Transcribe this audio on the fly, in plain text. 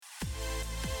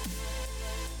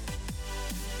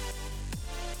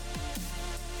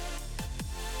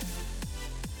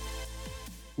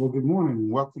Well, good morning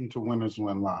and welcome to Winners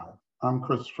Win Live. I'm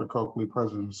Christopher Coakley,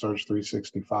 President of Search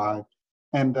 365.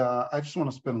 And I just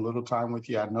want to spend a little time with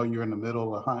you. I know you're in the middle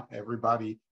of the hunt.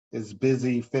 Everybody is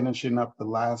busy finishing up the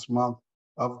last month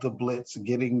of the Blitz,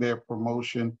 getting their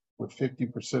promotion with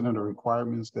 50% of the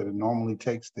requirements that it normally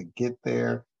takes to get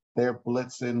there. They're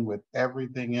blitzing with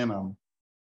everything in them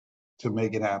to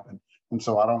make it happen. And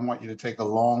so I don't want you to take a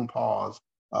long pause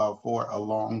for a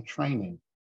long training.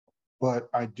 But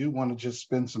I do want to just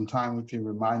spend some time with you,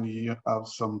 reminding you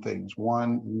of some things.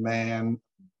 One, man,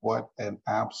 what an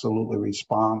absolutely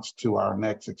response to our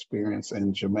next experience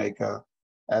in Jamaica.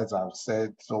 As I've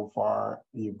said so far,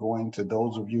 you're going to,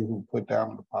 those of you who put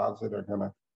down a deposit are going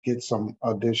to get some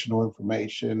additional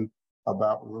information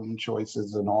about room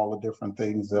choices and all the different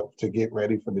things to get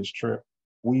ready for this trip.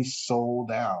 We sold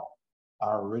out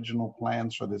our original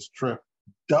plans for this trip,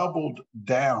 doubled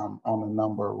down on the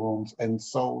number of rooms, and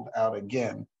sold out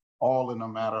again, all in a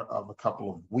matter of a couple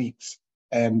of weeks.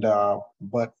 And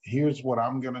but here's what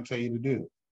I'm going to tell you to do.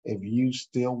 If you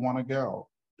still want to go,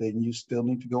 then you still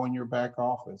need to go in your back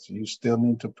office. You still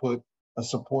need to put a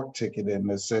support ticket in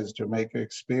that says Jamaica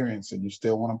Experience, and you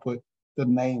still want to put the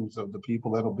names of the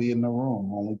people that'll be in the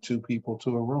room, only 2 people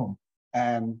to a room.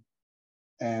 And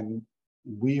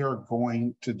we are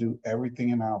going to do everything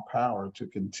in our power to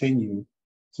continue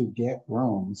to get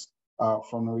rooms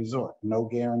from the resort. No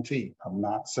guarantee. I'm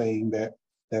not saying that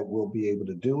we'll be able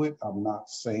to do it. I'm not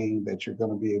saying that you're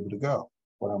going to be able to go.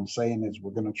 What I'm saying is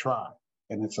we're going to try.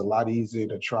 And it's a lot easier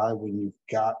to try when you've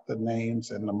got the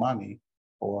names and the money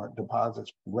or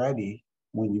deposits ready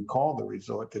when you call the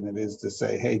resort than it is to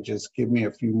say, hey, just give me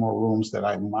a few more rooms that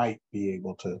I might be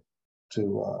able to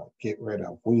get rid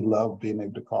of. We love being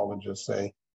able to call and just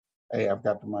say, hey, I've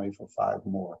got the money for 5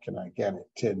 more. Can I get it?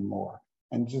 10 more?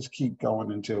 And just keep going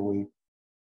until we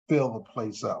fill the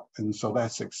place up. And so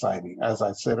that's exciting. As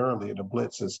I said earlier, the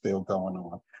Blitz is still going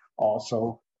on.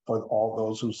 Also, for all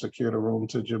those who secured a room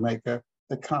to Jamaica,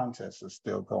 the contest is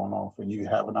still going on for you. You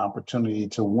have an opportunity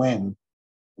to win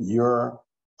your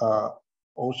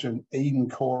Ocean Eden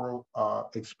Coral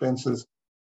expenses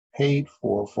paid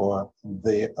for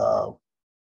the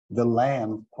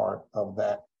land part of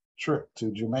that trip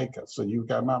to Jamaica. So you've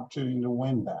got an opportunity to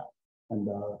win that. And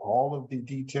all of the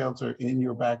details are in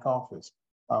your back office.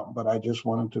 But I just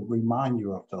wanted to remind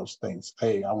you of those things.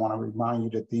 Hey, I want to remind you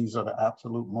that these are the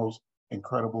absolute most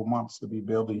incredible months to be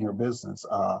building your business.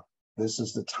 This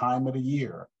is the time of the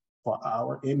year for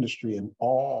our industry and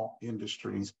all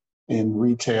industries in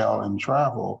retail and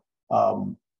travel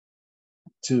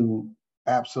to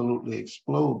absolutely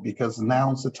explode, because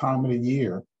now's the time of the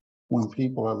year when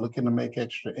people are looking to make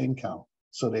extra income.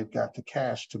 So they've got the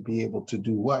cash to be able to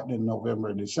do what in November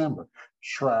and December?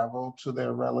 Travel to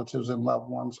their relatives and loved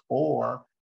ones, or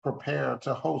prepare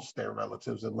to host their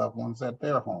relatives and loved ones at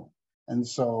their home. And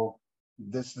so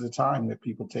this is the time that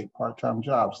people take part-time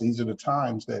jobs. These are the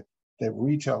times that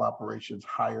retail operations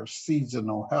hire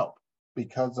seasonal help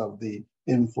because of the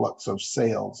influx of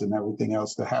sales and everything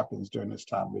else that happens during this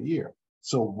time of year.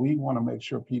 So we want to make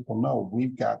sure people know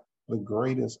we've got the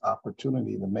greatest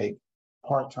opportunity to make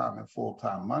part-time and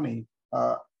full-time money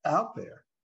out there.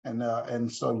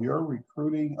 And so your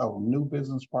recruiting of new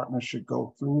business partners should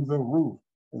go through the roof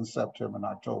in September and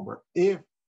October if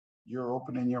you're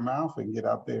opening your mouth and get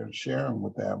out there and sharing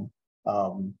with them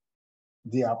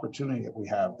the opportunity that we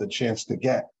have, the chance to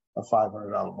get a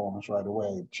 $500 bonus right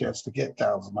away, chance to get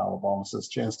 $1,000 bonuses,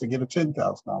 chance to get a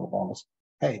 $10,000 bonus,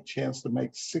 hey, chance to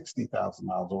make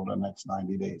 $60,000 over the next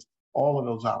 90 days. All of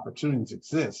those opportunities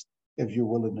exist if you're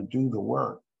willing to do the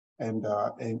work and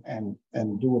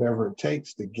do whatever it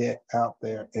takes to get out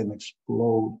there and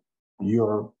explode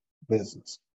your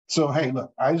business. So, hey,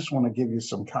 look, I just want to give you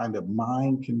some kind of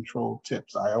mind control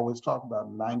tips. I always talk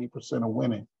about 90% of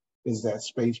winning is that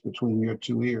space between your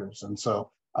 2 ears. And so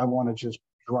I want to just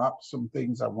drop some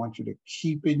things I want you to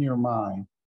keep in your mind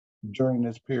during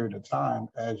this period of time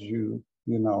as you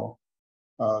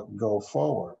go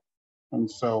forward. And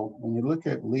so when you look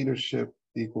at leadership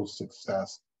equals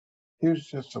success, here's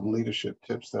just some leadership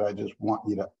tips that I just want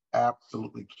you to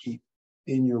absolutely keep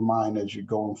in your mind as you're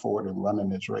going forward and running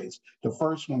this race. The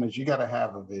first one is you got to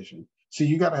have a vision. So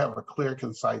you got to have a clear,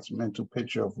 concise mental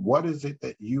picture of what is it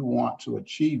that you want to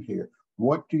achieve here?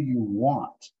 What do you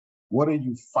want? What are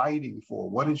you fighting for?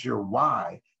 What is your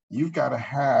why? You've got to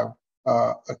have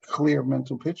a clear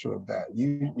mental picture of that.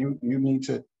 You need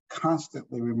to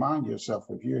constantly remind yourself,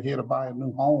 if you're here to buy a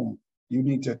new home, you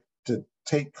need to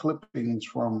take clippings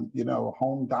from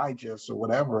Home Digest or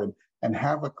whatever and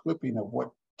have a clipping of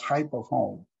what type of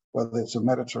home, whether it's a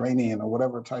Mediterranean or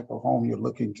whatever type of home you're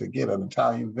looking to get, an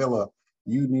Italian villa,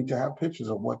 You need to have pictures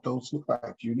of what those look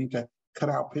like. You need to cut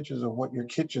out pictures of what your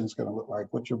kitchen's going to look like,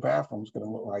 what your bathroom's going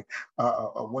to look like,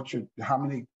 how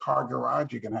many car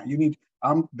garage you're going to have. You need,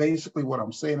 I'm basically what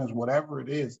I'm saying is whatever it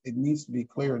is, it needs to be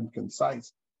clear and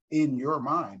concise in your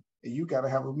mind. And you got to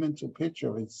have a mental picture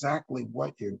of exactly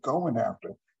what you're going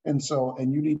after. And so,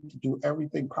 and you need to do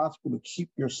everything possible to keep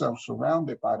yourself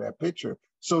surrounded by that picture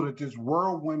so that this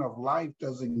whirlwind of life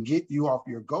doesn't get you off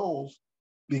your goals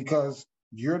because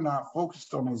you're not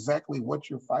focused on exactly what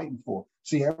you're fighting for.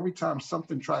 See, every time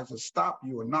something tries to stop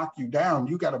you or knock you down,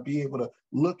 you got to be able to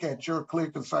look at your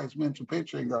clear, concise mental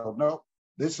picture and go, no,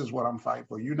 this is what I'm fighting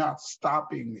for. You're not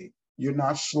stopping me. You're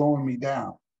not slowing me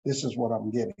down. This is what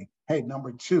I'm getting. Hey,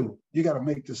 number two, you got to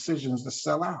make decisions to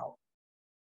sell out.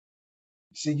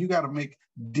 See, you got to make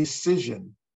decisive.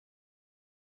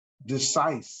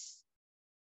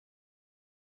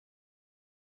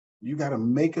 You got to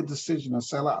make a decision to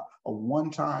sell out, a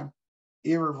one-time,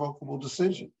 irrevocable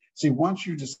decision. See, once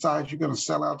you decide you're going to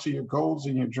sell out to your goals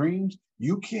and your dreams,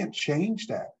 you can't change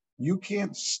that. You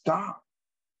can't stop.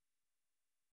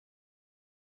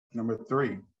 Number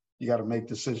three, you got to make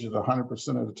decisions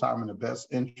 100% of the time in the best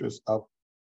interest of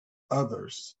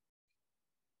others.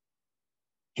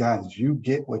 Guys, you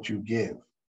get what you give.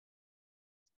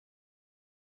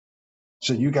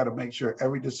 So you got to make sure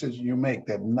every decision you make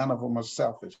that none of them are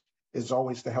selfish. It's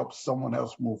always to help someone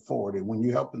else move forward. And when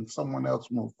you're helping someone else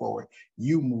move forward,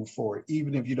 you move forward,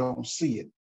 even if you don't see it,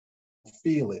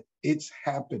 feel it, it's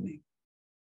happening.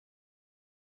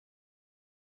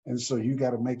 And so you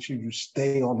got to make sure you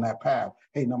stay on that path.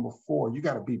 Hey, number four, you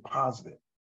got to be positive.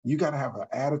 You got to have an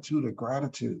attitude of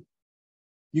gratitude.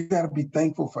 You got to be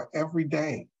thankful for every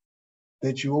day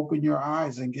that you open your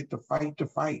eyes and get to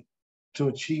fight to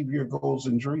achieve your goals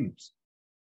and dreams.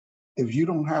 If you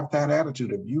don't have that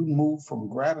attitude, if you move from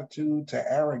gratitude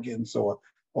to arrogance or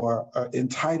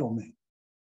entitlement,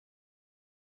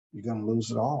 you're going to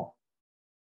lose it all.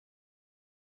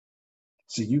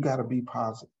 So you got to be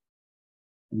positive.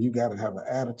 And you got to have an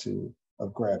attitude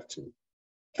of gratitude.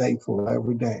 Thankful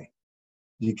every day.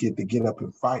 You get up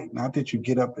and fight. Not that you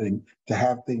get up and to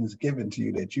have things given to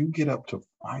you, that you get up to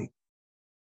fight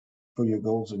for your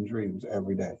goals and dreams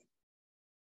every day.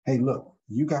 Hey, look,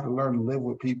 you got to learn to live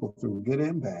with people through good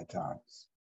and bad times.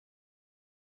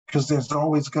 Because there's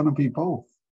always going to be both.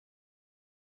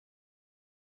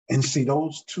 And see,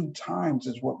 those two times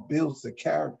is what builds the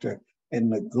character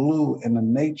and the glue and the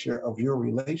nature of your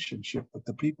relationship with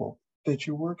the people that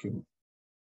you're working with.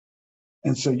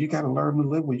 And so you got to learn to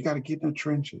live with, you got to get in the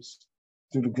trenches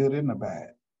through the good and the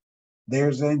bad.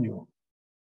 There's annual.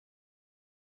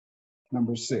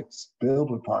 Number 6,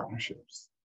 build with partnerships.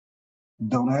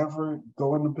 Don't ever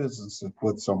go into business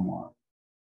with someone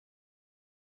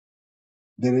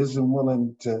that isn't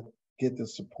willing to get the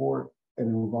support and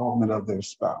involvement of their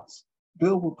spouse.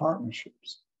 Build with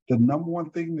partnerships. The number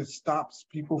one thing that stops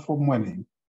people from winning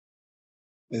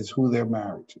is who they're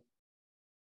married to.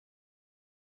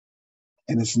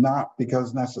 And it's not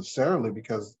necessarily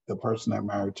because the person they're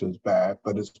married to is bad,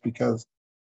 but it's because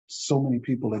so many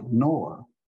people ignore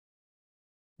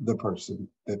the person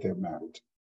that they're married to.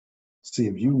 See,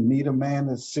 if you meet a man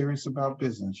that's serious about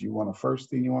business, first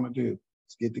thing you want to do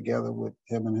is get together with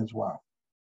him and his wife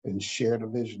and share the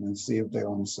vision and see if they're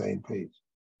on the same page.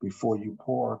 Before you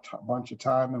pour a bunch of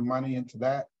time and money into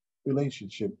that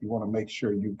relationship, you want to make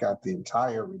sure you've got the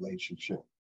entire relationship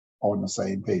on the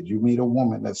same page. You meet a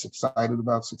woman that's excited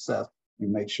about success, you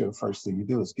make sure the first thing you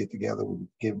do is get together and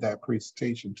give that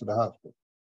presentation to the husband.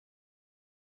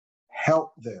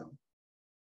 Help them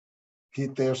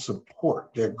get their support,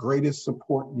 their greatest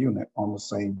support unit on the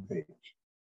same page.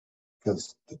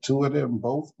 Because the two of them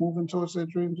both moving towards their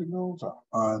dreams and goals are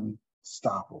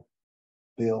unstoppable.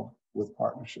 Build with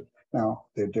partnerships. Now,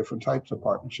 there are different types of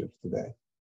partnerships today.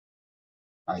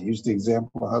 I use the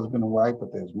example of husband and wife,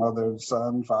 but there's mother,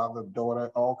 son, father,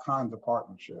 daughter, all kinds of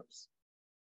partnerships.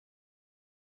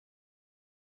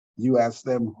 You ask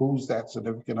them, who's that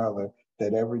significant other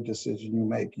that every decision you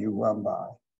make, you run by?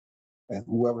 And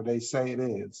whoever they say it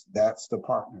is, that's the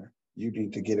partner you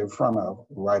need to get in front of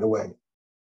right away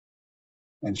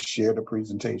and share the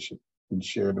presentation and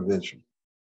share the vision.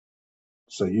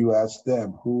 So you ask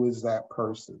them, who is that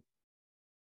person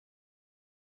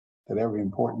that every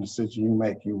important decision you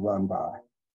make, you run by?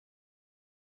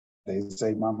 They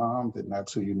say my mom, then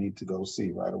that's who you need to go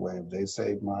see right away. If they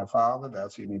say my father,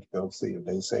 that's who you need to go see. If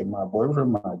they say my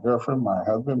boyfriend, my girlfriend, my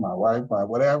husband, my wife, my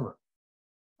whatever,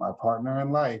 my partner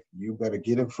in life, you better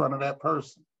get in front of that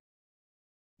person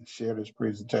and share this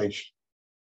presentation.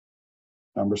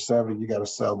 Number 7, you got to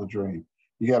sell the dream.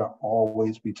 You got to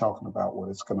always be talking about what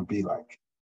it's going to be like.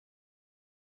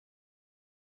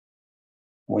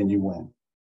 when you win.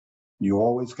 You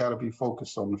always got to be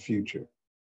focused on the future.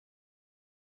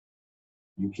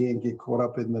 You can't get caught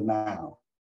up in the now.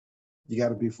 You got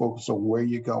to be focused on where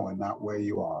you're going, not where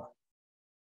you are.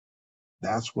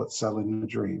 That's what selling the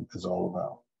dream is all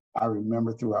about. I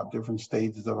remember throughout different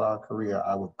stages of our career,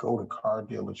 I would go to car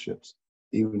dealerships,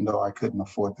 even though I couldn't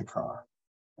afford the car.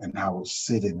 And I would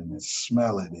sit in it and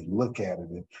smell it and look at it.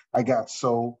 And I got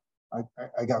so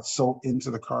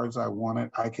into the cars I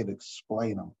wanted, I could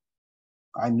explain them.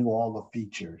 I knew all the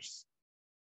features.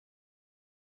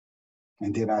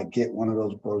 And then I'd get one of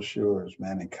those brochures,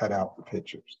 man, and cut out the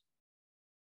pictures.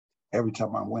 Every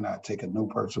time I went, I'd take a new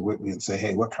person with me and say,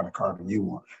 hey, what kind of car do you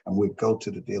want? And we'd go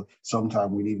to the deal.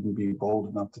 Sometimes we'd even be bold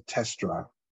enough to test drive.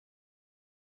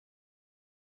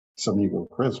 Some of you go,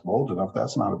 Chris, bold enough,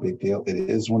 that's not a big deal. It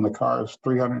is when the car is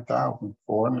 300,000,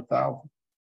 400,000,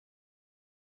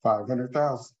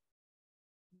 500,000.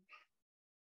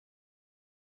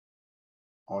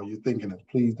 All you're thinking is,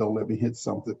 please don't let me hit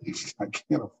something I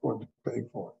can't afford to pay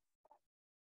for.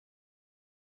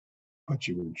 But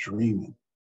you were dreaming.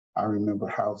 I remember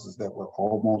houses that were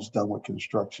almost done with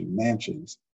construction,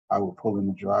 mansions. I would pull in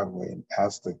the driveway and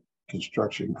ask the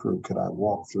construction crew, could I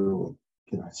walk through it?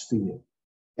 Can I see it?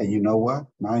 And you know what?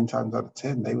 9 times out of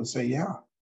 10, they would say, yeah.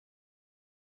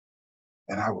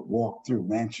 And I would walk through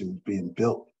mansions being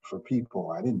built for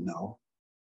people I didn't know,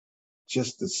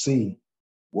 just to see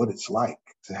what it's like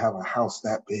to have a house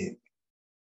that big.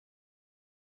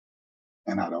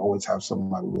 And I'd always have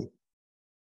somebody with me.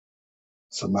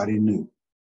 Somebody new.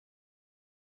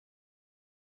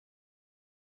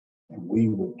 And we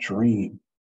would dream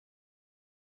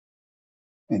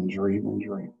and dream and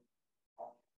dream.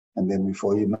 And then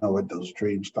before you know it, those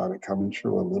dreams started coming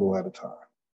true a little at a time.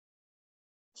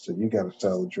 So you got to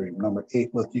sell the dream. Number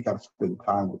 8, look, you got to spend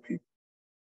time with people.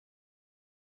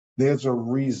 There's a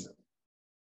reason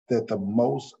that the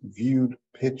most viewed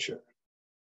picture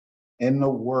in the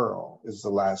world is The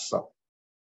Last Supper.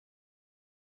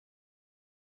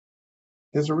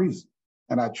 There's a reason.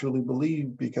 And I truly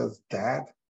believe because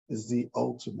that is the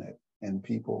ultimate in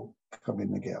people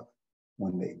coming together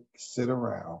when they sit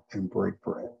around and break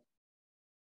bread.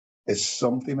 It's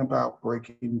something about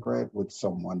breaking bread with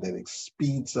someone that it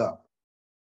speeds up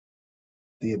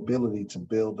the ability to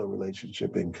build a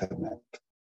relationship and connect.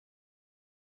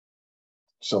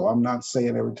 So I'm not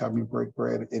saying every time you break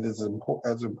bread, it is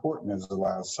as important as the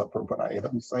Last Supper, but I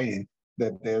am saying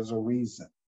that there's a reason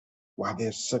why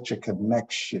there's such a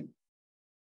connection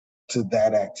to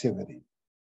that activity.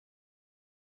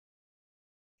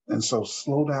 And so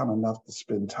slow down enough to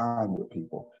spend time with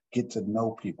people, get to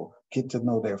know people, get to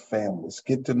know their families,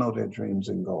 get to know their dreams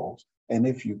and goals. And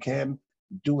if you can,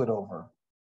 do it over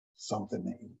something to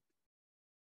eat.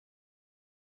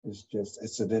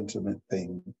 It's an intimate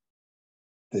thing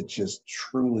that just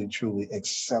truly, truly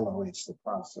accelerates the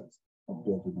process of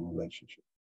building a relationship.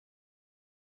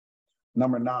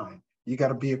 Number 9, you got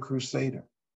to be a crusader.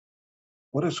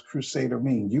 What does crusader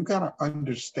mean? You got to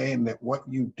understand that what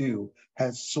you do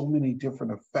has so many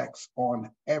different effects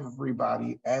on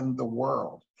everybody and the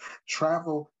world.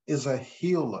 Travel is a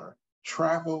healer.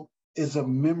 Travel is a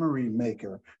memory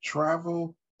maker.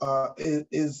 Travel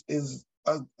is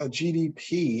a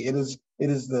GDP. It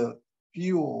is the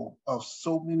fuel of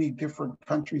so many different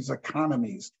countries'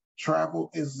 economies. Travel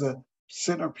is the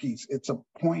centerpiece. It's a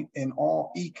point in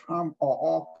all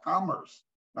all commerce.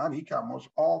 Not e-commerce,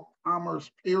 all commerce,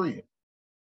 period.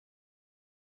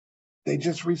 They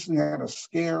just recently had a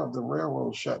scare of the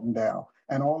railroad shutting down.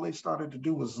 And all they started to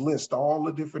do was list all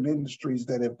the different industries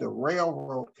that if the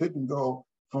railroad couldn't go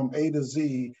from A to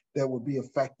Z, that would be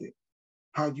affected.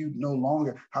 How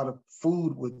the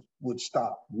food would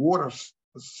stop, water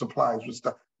supplies would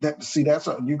stop. That's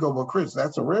you go, well, Chris,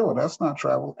 that's a railroad, that's not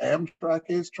travel. Amtrak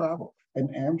is travel.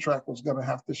 And Amtrak was gonna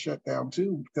have to shut down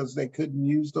too because they couldn't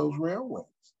use those railways.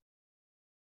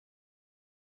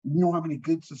 You know how many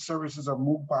goods and services are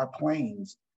moved by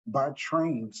planes, by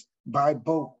trains, by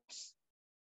boats?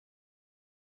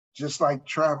 Just like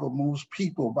travel moves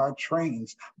people by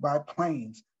trains, by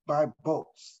planes, by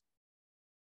boats.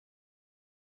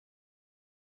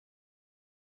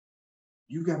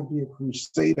 You got to be a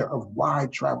crusader of why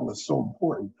travel is so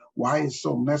important, why it's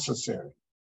so necessary,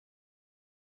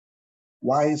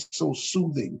 why it's so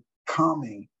soothing,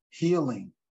 calming,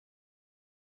 healing.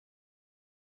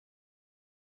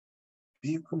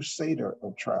 Be a crusader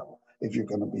of travel if you're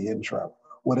going to be in travel.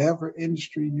 Whatever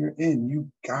industry you're in,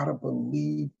 you got to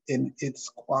believe in its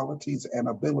qualities and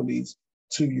abilities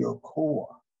to your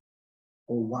core.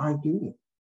 Or why do it?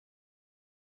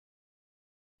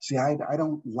 See, I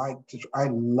don't like to, I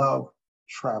love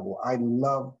travel. I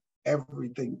love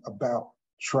everything about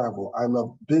travel. I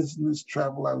love business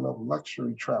travel. I love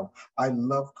luxury travel. I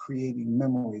love creating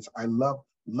memories. I love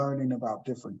learning about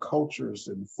different cultures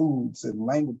and foods and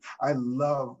language. I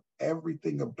love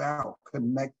everything about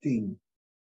connecting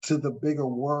to the bigger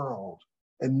world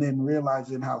and then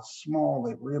realizing how small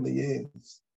it really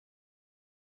is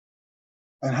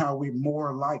and how we're more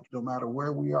alike no matter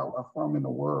where we are from in the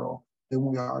world than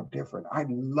we are different. I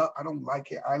don't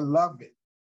like it. I love it.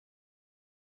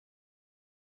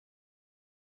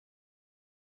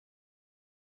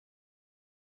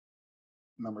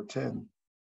 Number 10,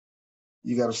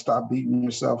 you got to stop beating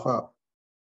yourself up.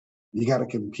 You got to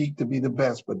compete to be the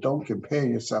best, but don't compare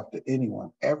yourself to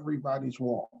anyone. Everybody's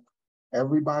walk,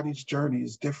 everybody's journey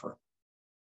is different.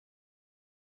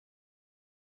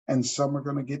 And some are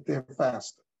going to get there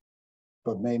faster,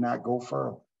 but may not go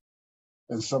further.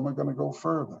 And some are going to go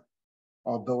further,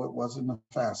 although it wasn't the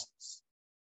fastest.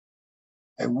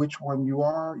 And which one you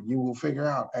are, you will figure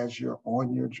out as you're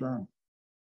on your journey.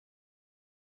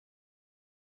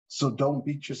 So don't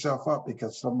beat yourself up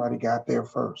because somebody got there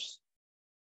first,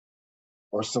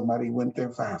 or somebody went there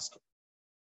faster,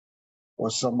 or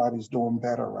somebody's doing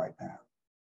better right now.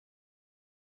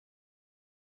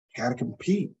 You got to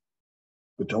compete,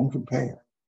 but don't compare.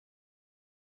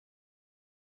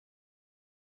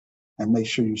 And make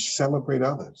sure you celebrate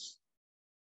others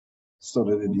so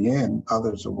that in the end,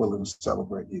 others are willing to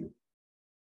celebrate you.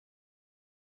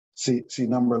 See,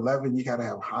 number 11, you got to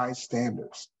have high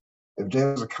standards. If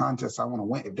there's a contest, I want to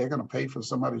win. If they're going to pay for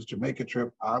somebody's Jamaica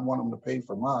trip, I want them to pay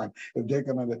for mine. If they're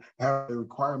going to have a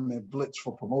requirement blitz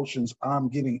for promotions, I'm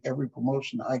getting every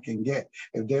promotion I can get.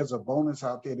 If there's a bonus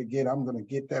out there to get, I'm going to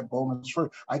get that bonus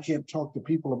first. I can't talk to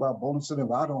people about bonusing if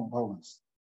I don't bonus.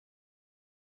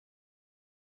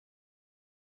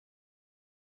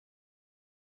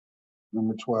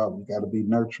 Number 12, you got to be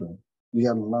nurturing. You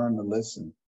got to learn to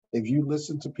listen. If you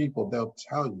listen to people, they'll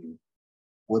tell you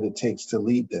what it takes to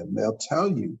lead them. They'll tell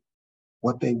you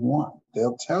what they want.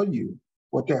 They'll tell you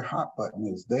what their hot button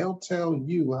is. They'll tell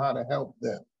you how to help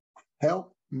them.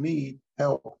 Help me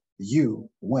help you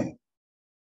win.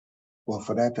 Well,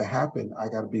 for that to happen, I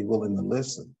got to be willing to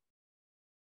listen,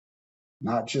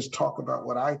 not just talk about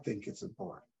what I think is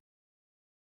important.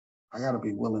 I got to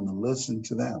be willing to listen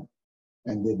to them,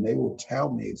 and then they will tell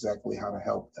me exactly how to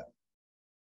help them.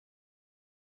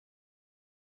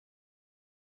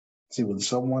 See, when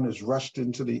someone is rushed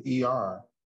into the ER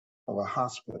of a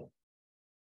hospital,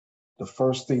 the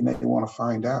first thing they want to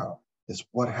find out is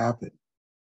what happened.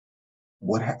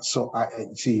 So I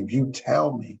see, if you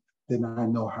tell me, then I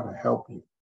know how to help you.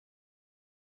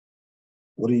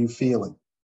 What are you feeling?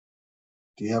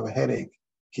 Do you have a headache?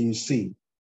 Can you see?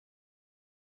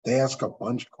 They ask a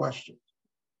bunch of questions.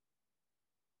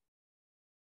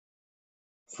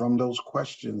 From those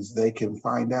questions, they can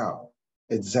find out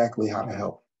exactly how to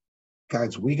help.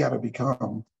 Guys, we got to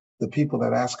become the people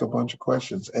that ask a bunch of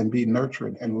questions and be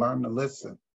nurturing and learn to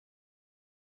listen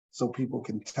so people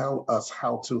can tell us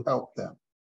how to help them.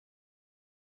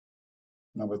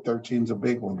 Number 13 is a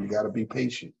big one. You got to be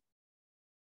patient.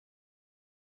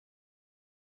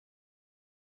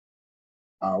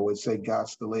 I always say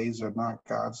God's delays are not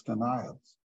God's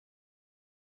denials.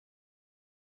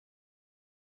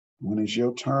 When it's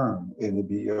your turn, it'll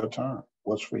be your turn.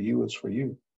 What's for you is for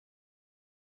you.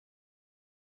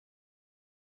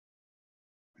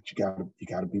 But you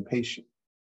gotta be patient.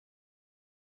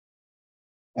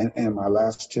 And my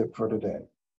last tip for today,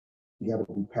 you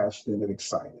gotta be passionate and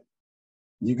excited.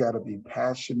 You gotta be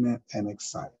passionate and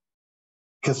excited.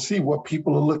 Because see, what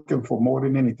people are looking for more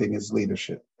than anything is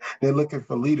leadership. They're looking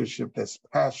for leadership that's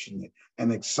passionate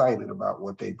and excited about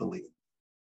what they believe.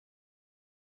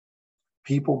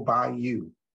 People buy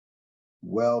you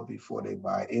well before they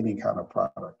buy any kind of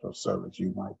product or service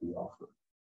you might be offering.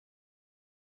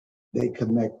 They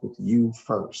connect with you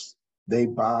first. They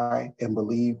buy and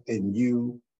believe in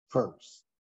you first.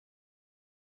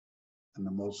 And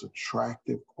the most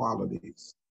attractive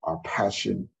qualities are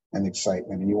passion and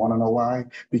excitement. And you want to know why?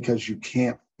 Because you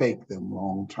can't fake them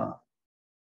long term.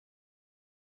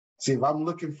 See, if I'm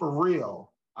looking for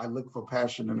real, I look for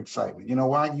passion and excitement. You know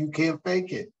why? You can't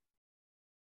fake it.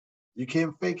 You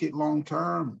can't fake it long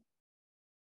term.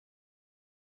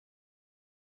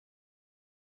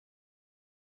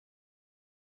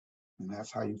 And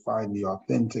that's how you find the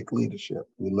authentic leadership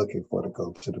you're looking for to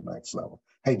go to the next level.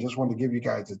 Hey, just wanted to give you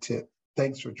guys a tip.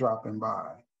 Thanks for dropping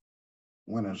by.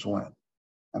 Winners win.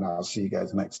 And I'll see you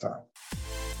guys next time.